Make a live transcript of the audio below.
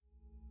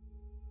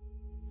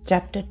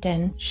Chapter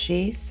 10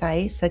 Shri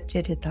Sai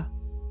Satcharita.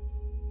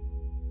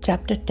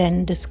 Chapter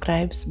 10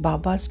 describes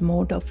Baba's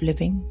mode of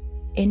living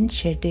in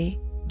Shirdi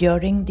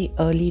during the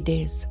early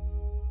days.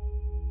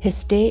 His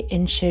stay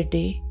in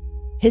Shirdi,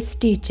 his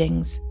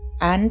teachings,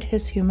 and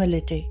his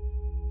humility.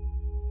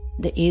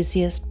 The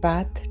easiest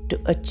path to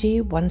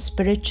achieve one's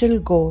spiritual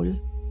goal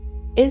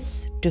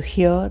is to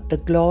hear the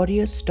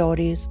glorious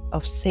stories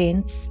of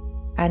saints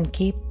and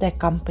keep their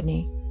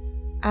company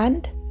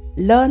and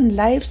learn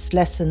life's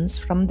lessons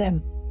from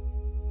them.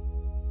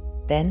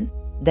 Then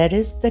there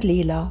is the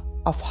Leela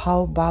of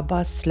how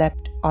Baba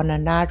slept on a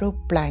narrow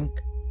plank,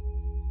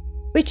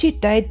 which he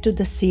tied to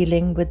the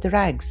ceiling with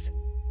rags.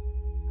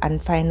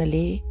 And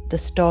finally, the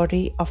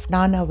story of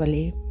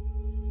Nanavali,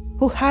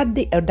 who had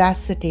the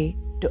audacity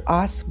to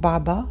ask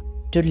Baba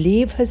to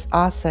leave his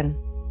Asan,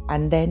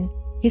 and then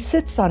he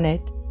sits on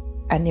it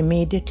and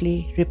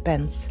immediately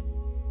repents.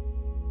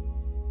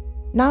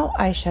 Now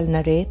I shall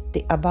narrate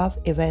the above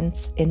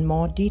events in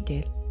more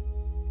detail.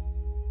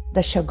 The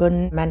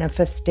Shagun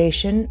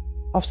manifestation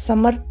of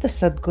Samartha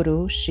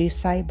Sadguru Shri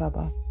Sai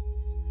Baba.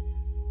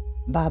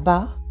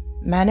 Baba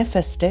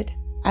manifested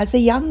as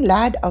a young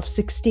lad of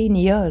 16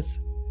 years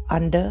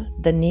under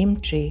the neem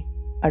tree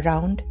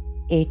around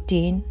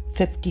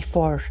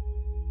 1854.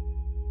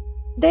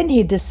 Then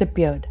he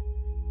disappeared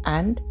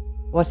and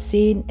was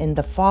seen in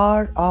the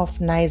far-off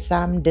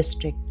Nizam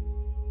district,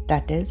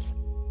 that is,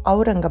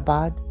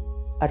 Aurangabad,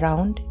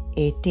 around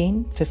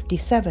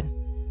 1857.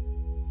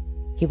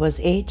 He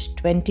was aged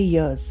 20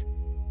 years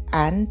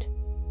and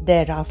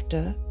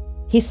thereafter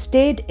he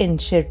stayed in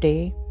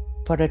Shirdi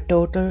for a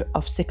total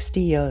of 60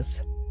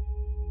 years.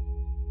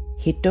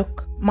 He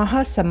took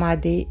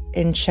Mahasamadhi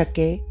in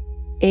Shake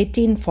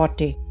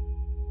 1840,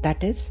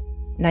 that is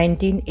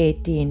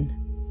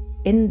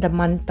 1918, in the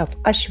month of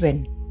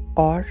Ashwin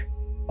or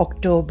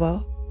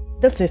October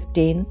the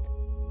 15th,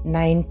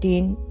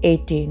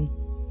 1918,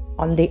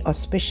 on the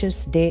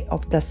auspicious day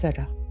of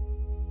Dasara.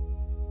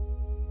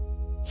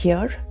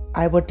 Here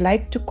I would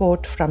like to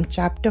quote from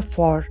chapter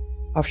 4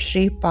 of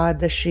Sri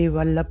Pada Sri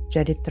Vallabh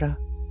Charitra,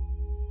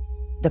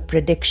 the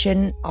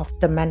prediction of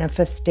the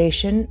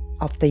manifestation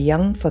of the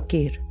young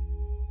fakir.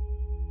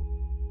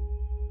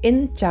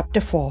 In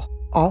chapter 4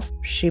 of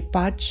Sri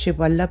Pada Sri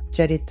Vallabh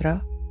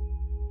Charitra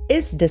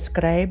is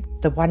described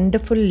the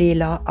wonderful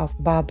Leela of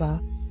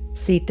Baba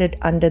seated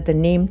under the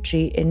neem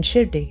tree in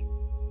Shirdi.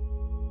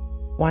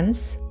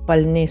 Once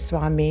Palni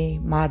Swami,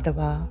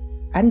 Madhava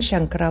and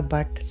Shankara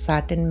Bhatt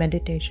sat in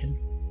meditation.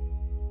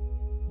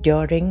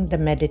 During the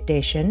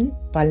meditation,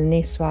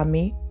 Palni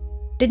Swami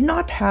did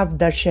not have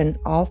darshan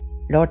of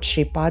Lord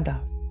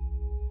Sripada.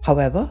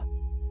 However,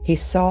 he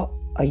saw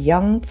a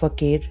young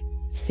fakir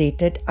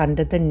seated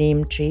under the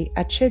neem tree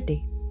at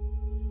Shirdi.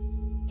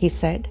 He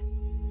said,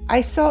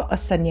 "I saw a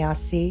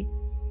sannyasi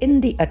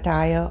in the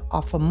attire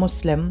of a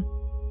Muslim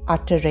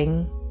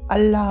uttering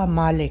Allah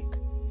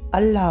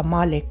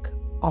Malik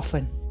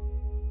often.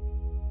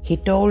 He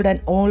told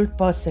an old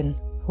person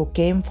who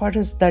came for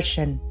his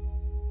darshan,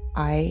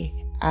 'I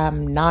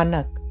am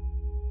Nanak,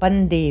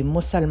 Pandi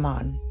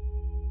Musalman.'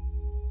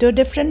 To a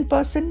different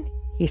person,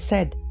 he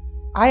said,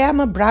 'I am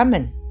a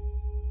Brahmin.'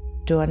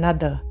 To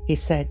another, he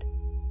said,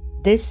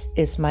 'This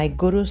is my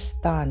Guru's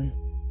Sthan,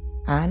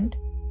 and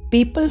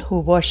people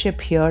who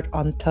worship here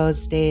on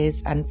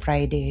Thursdays and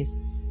Fridays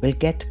will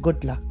get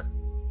good luck.'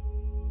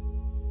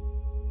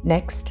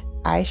 Next,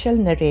 I shall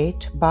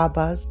narrate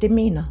Baba's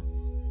demeanor.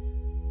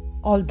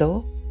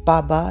 Although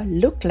Baba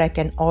looked like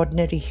an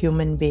ordinary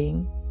human being,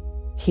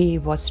 he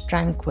was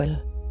tranquil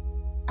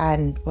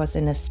and was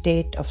in a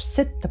state of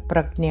Siddha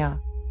Prajna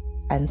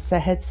and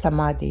Sahaj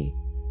Samadhi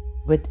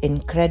with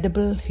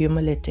incredible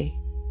humility.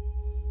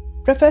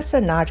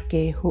 Professor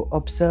Narke, who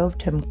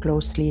observed him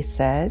closely,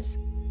 says,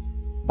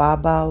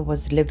 Baba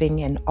was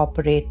living and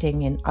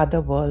operating in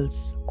other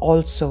worlds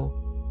also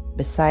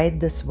beside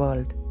this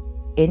world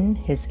in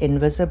his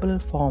invisible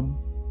form.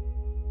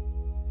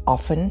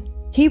 Often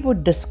he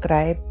would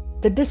describe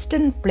the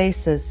distant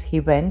places he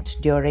went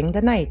during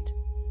the night,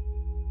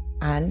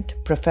 and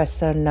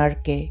Professor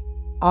Narke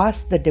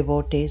asked the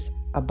devotees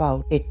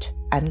about it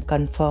and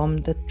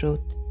confirmed the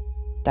truth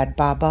that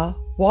Baba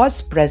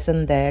was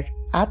present there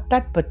at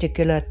that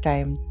particular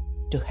time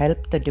to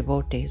help the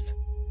devotees.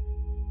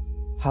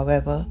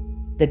 However,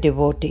 the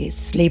devotees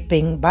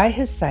sleeping by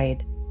his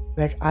side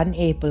were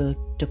unable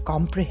to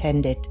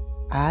comprehend it,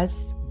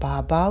 as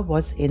Baba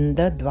was in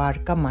the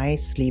Dwarka Mai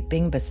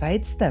sleeping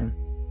besides them.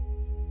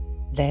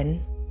 Then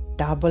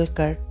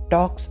Dabholkar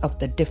talks of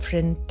the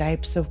different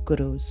types of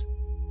gurus,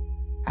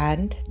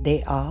 and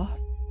they are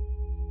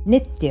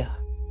Nitya,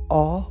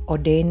 or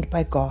ordained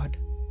by God,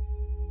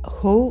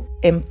 who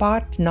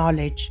impart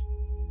knowledge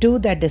to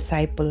their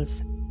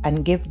disciples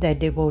and give their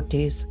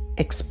devotees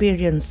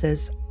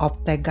experiences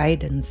of their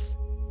guidance,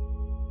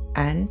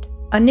 and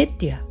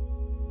Anitya,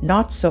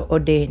 not so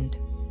ordained,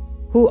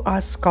 who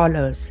are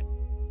scholars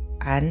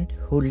and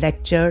who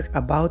lecture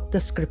about the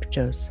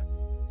scriptures.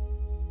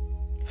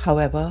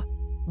 However,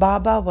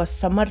 Baba was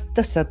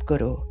Samartha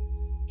Sadguru.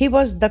 He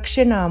was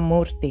Dakshina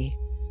Murti,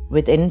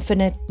 with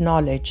infinite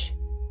knowledge,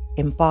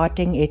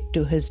 imparting it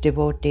to his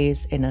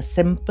devotees in a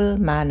simple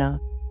manner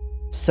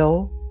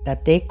so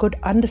that they could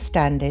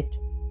understand it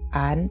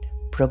and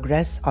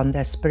progress on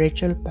their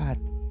spiritual path.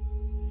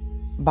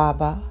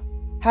 Baba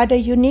had a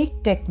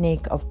unique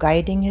technique of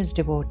guiding his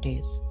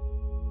devotees.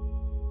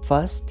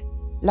 First,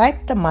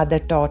 like the mother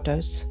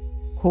tortoise,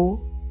 who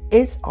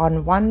is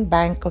on one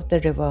bank of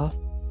the river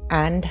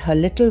and her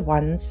little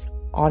ones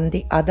on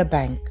the other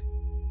bank,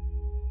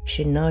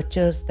 she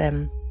nurtures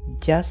them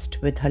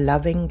just with her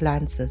loving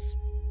glances.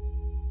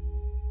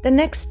 The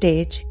next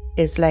stage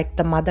is like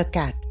the mother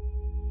cat,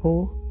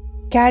 who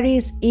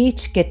carries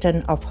each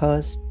kitten of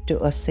hers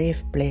to a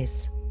safe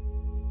place.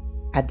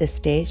 At this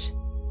stage,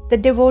 the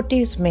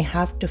devotees may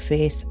have to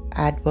face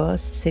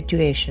adverse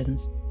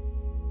situations.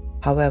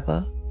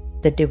 However,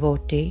 the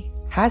devotee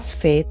has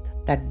faith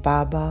that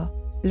Baba,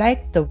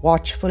 like the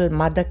watchful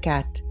mother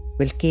cat,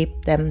 will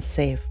keep them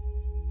safe.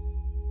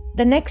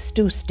 The next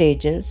two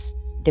stages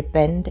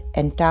depend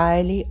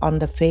entirely on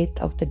the faith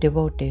of the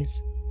devotees.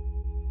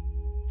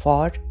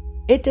 For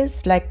it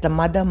is like the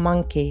mother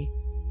monkey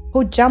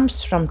who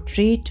jumps from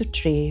tree to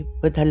tree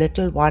with her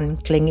little one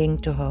clinging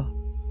to her.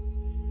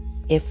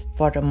 If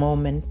for a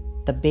moment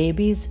the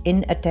baby is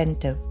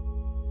inattentive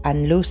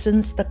and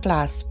loosens the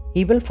clasp,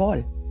 he will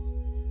fall.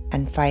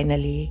 And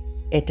finally,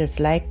 it is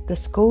like the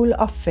school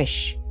of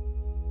fish.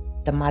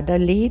 The mother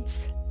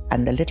leads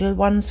and the little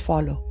ones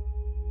follow.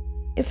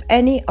 If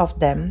any of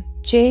them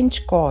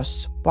change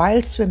course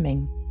while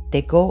swimming,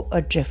 they go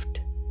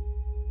adrift.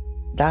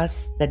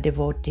 Thus, the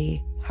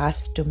devotee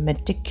has to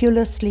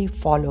meticulously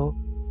follow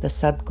the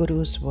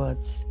Sadguru's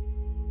words.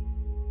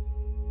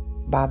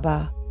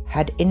 Baba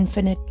had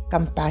infinite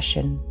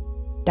compassion.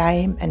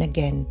 Time and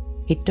again,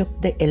 he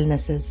took the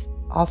illnesses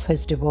of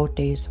his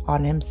devotees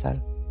on himself.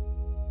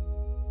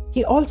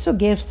 He also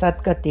gave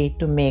Sadgati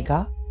to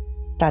Megha,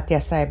 Tatya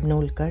Saheb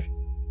Nulkar,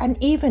 and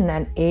even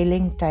an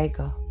ailing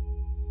tiger.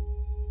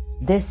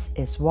 This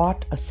is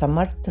what a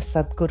Samartha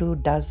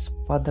Sadguru does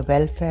for the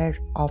welfare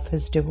of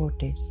his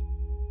devotees.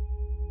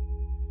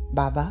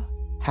 Baba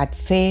had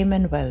fame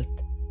and wealth,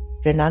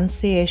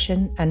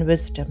 renunciation and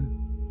wisdom,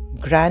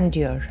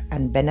 grandeur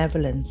and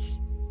benevolence,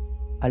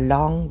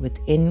 along with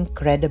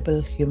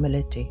incredible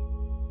humility.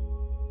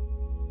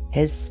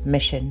 His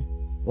mission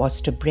was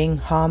to bring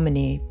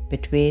harmony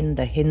between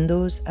the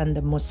Hindus and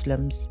the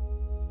Muslims,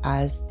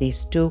 as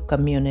these two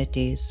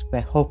communities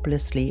were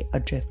hopelessly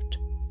adrift.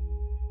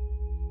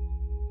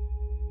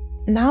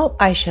 Now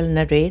I shall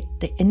narrate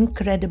the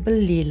incredible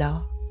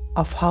Leela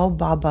of how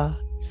Baba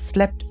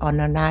slept on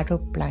a narrow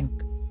plank.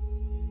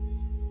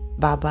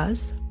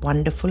 Baba's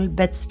wonderful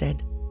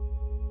bedstead.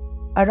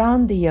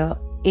 Around the year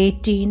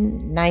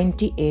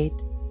 1898,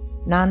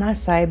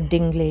 Nanasaheb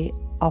Dingle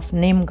of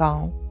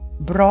Neemgaon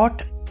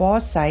brought for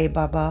Sai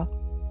Baba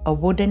a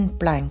wooden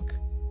plank,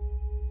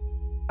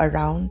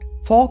 around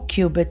 4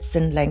 cubits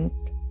in length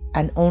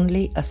and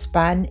only a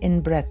span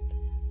in breadth,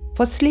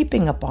 for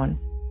sleeping upon.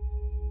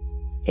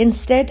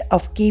 Instead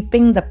of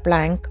keeping the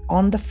plank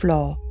on the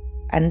floor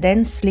and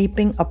then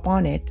sleeping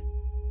upon it,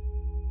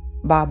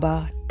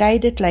 Baba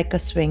tied it like a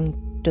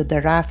swing to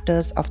the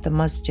rafters of the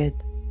Masjid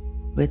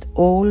with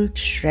old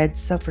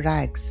shreds of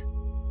rags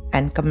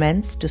and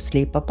commenced to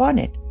sleep upon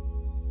it.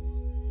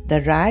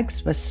 The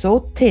rags were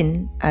so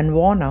thin and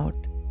worn out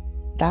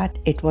that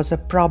it was a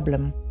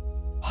problem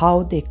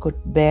how they could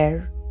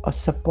bear or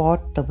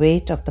support the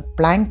weight of the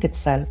plank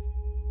itself,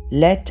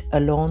 let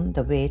alone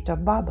the weight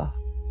of Baba.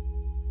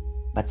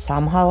 But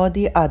somehow or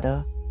the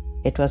other,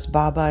 it was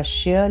Baba's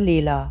sheer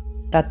Leela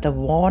that the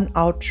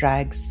worn-out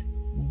rags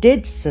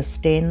did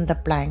sustain the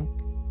plank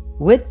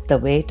with the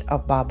weight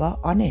of Baba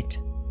on it.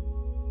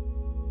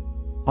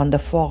 On the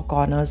 4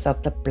 corners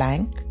of the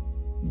plank,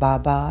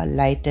 Baba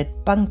lighted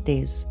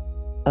panktis,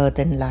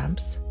 earthen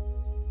lamps,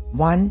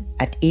 one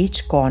at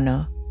each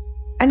corner,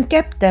 and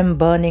kept them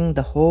burning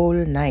the whole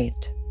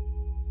night.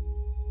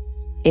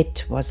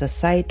 It was a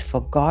sight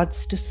for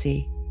gods to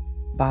see,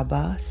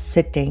 Baba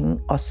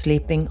sitting or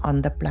sleeping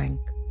on the plank.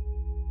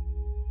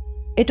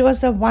 It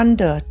was a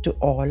wonder to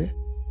all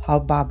how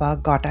Baba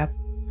got up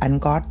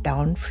and got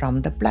down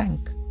from the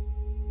plank.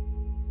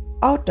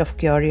 Out of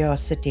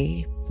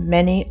curiosity,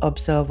 many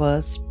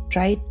observers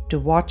tried to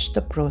watch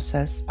the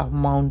process of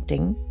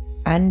mounting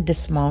and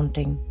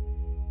dismounting,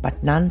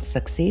 but none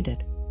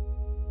succeeded.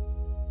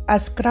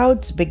 As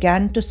crowds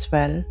began to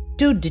swell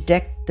to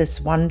detect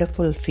this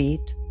wonderful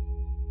feat,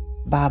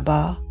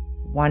 Baba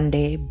one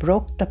day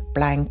broke the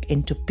plank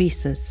into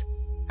pieces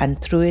and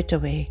threw it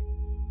away.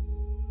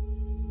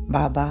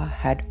 Baba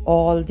had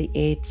all the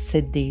 8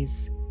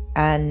 Siddhis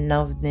and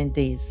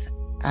Navnidhis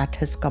at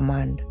his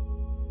command.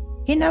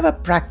 He never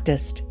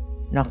practiced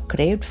nor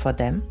craved for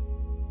them.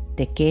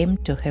 They came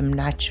to him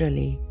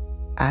naturally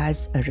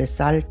as a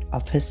result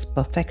of his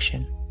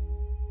perfection.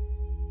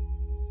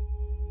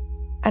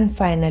 And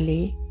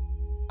finally,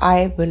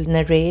 I will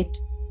narrate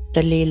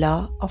the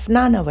Leela of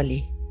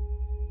Nanavali.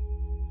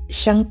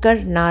 Shankar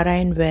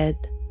Narayan Vaid,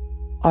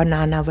 or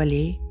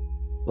Nanavali,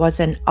 was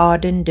an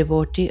ardent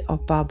devotee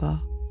of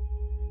Baba,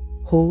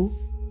 who,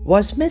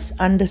 was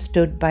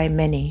misunderstood by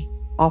many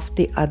of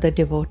the other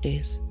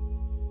devotees.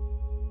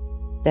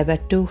 There were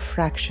two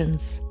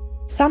fractions.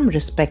 Some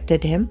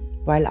respected him,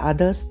 while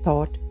others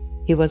thought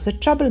he was a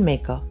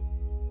troublemaker.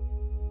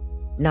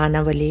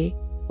 Nanavali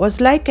was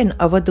like an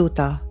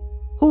avaduta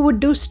who would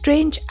do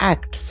strange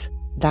acts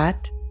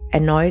that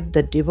annoyed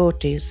the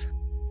devotees.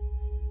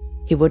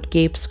 He would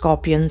keep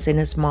scorpions in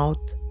his mouth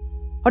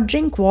or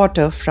drink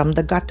water from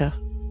the gutter.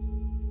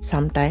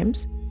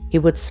 Sometimes he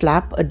would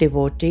slap a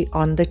devotee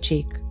on the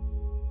cheek,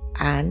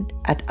 and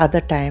at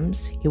other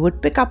times he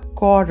would pick up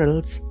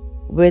quarrels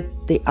with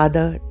the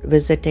other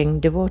visiting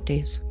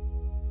devotees.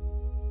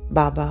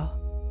 Baba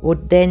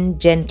would then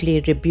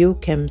gently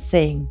rebuke him,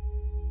 saying,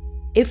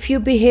 "If you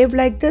behave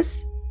like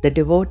this, the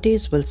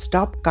devotees will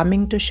stop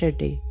coming to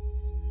Shirdi."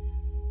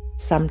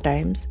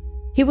 Sometimes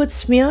he would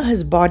smear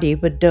his body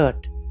with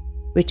dirt,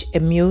 which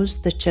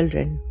amused the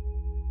children.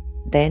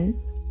 Then,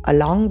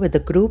 along with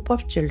a group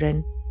of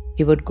children,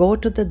 he would go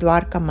to the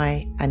Dwarka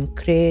Mai and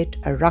create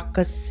a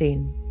ruckus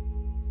scene.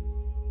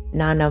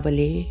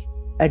 Nanavali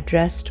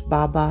addressed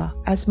Baba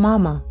as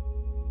Mama,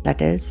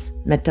 that is,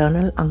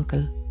 maternal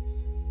uncle,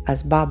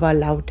 as Baba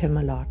loved him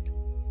a lot.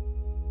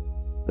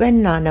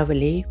 When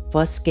Nanavali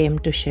first came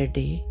to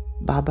Shirdi,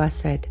 Baba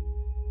said,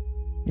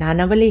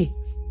 "Nanavali,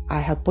 I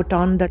have put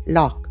on the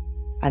lock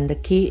and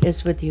the key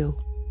is with you.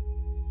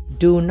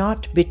 Do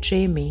not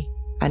betray me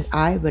and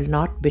I will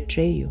not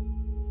betray you."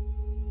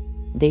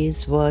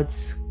 These words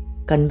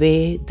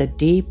convey the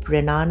deep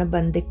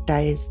Renanabandik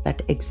ties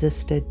that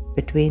existed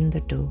between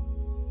the two.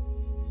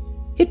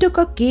 He took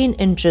a keen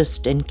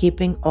interest in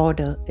keeping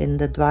order in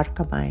the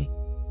Dwarka Mai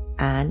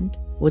and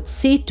would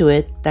see to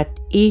it that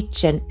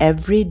each and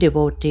every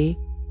devotee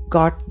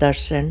got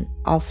darshan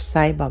of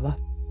Sai Baba.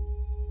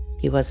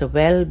 He was a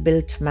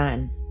well-built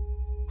man.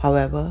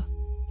 However,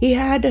 he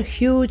had a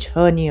huge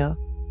hernia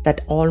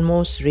that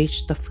almost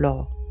reached the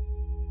floor.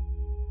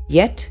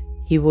 Yet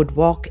he would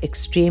walk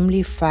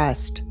extremely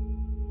fast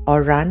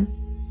or run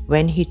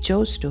when he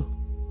chose to.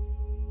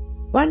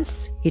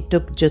 Once he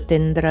took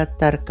Jotindra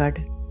Tarkad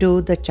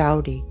to the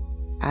Chowdi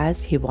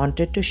as he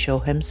wanted to show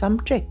him some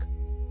trick.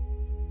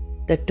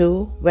 The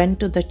two went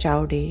to the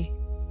Chowdi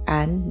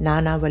and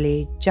Nanavali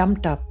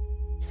jumped up,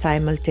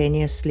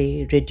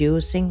 simultaneously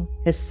reducing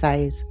his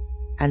size,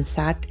 and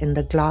sat in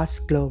the glass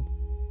globe.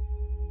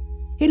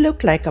 He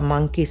looked like a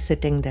monkey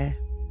sitting there.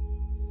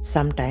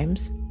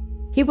 Sometimes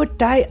he would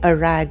tie a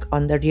rag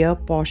on the rear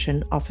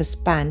portion of his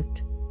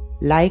pant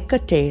like a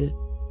tail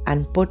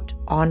and put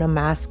on a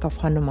mask of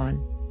Hanuman.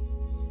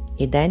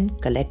 He then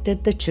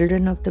collected the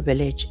children of the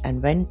village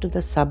and went to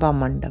the Sabha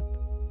Mandap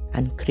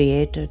and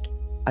created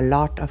a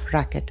lot of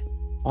racket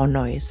or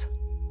noise.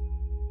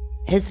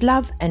 His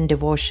love and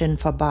devotion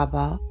for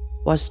Baba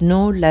was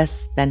no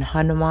less than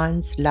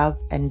Hanuman's love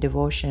and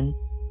devotion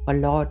for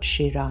Lord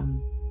Shri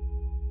Ram.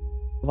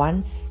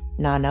 Once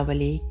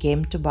Nanavali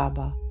came to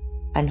Baba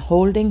and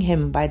holding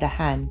him by the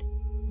hand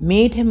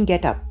made him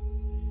get up.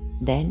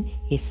 Then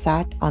he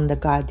sat on the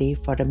gadi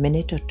for a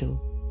minute or two.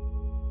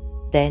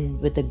 Then,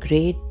 with a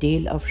great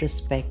deal of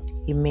respect,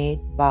 he made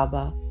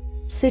Baba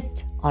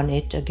sit on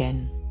it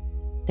again.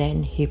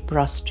 Then he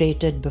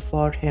prostrated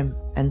before him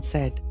and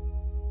said,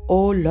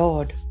 "O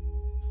Lord,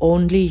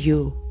 only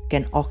you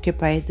can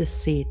occupy this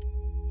seat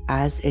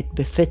as it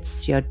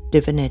befits your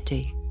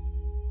divinity.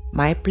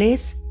 My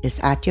place is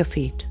at your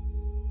feet."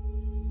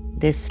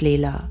 This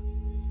Leela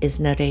is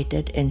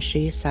narrated in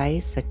Shri Sai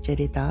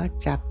Satcharita,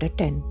 chapter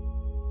 10.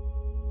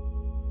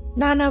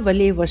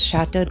 Nanavali was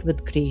shattered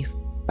with grief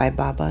by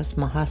Baba's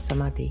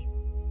Mahasamadhi.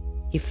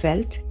 He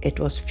felt it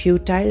was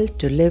futile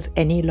to live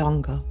any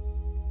longer,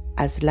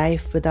 as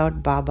life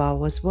without Baba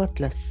was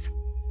worthless.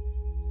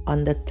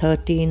 On the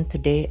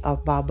 13th day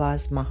of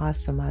Baba's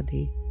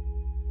Mahasamadhi,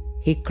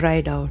 he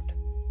cried out,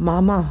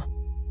 "Mama,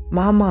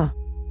 Mama,"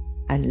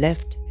 and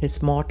left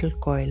his mortal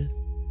coil.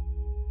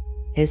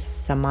 His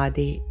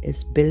Samadhi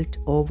is built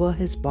over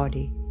his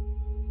body.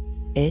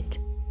 It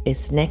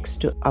is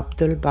next to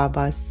Abdul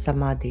Baba's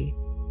Samadhi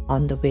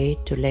on the way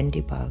to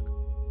Lendibag.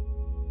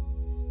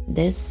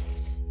 This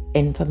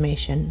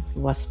information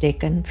was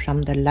taken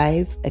from the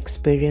live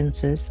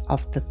experiences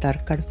of the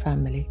Tarkad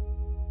family.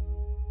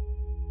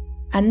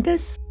 And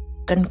this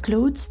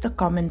concludes the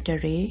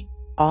commentary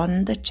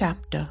on the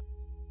chapter.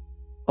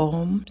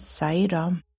 Om Sai Ram.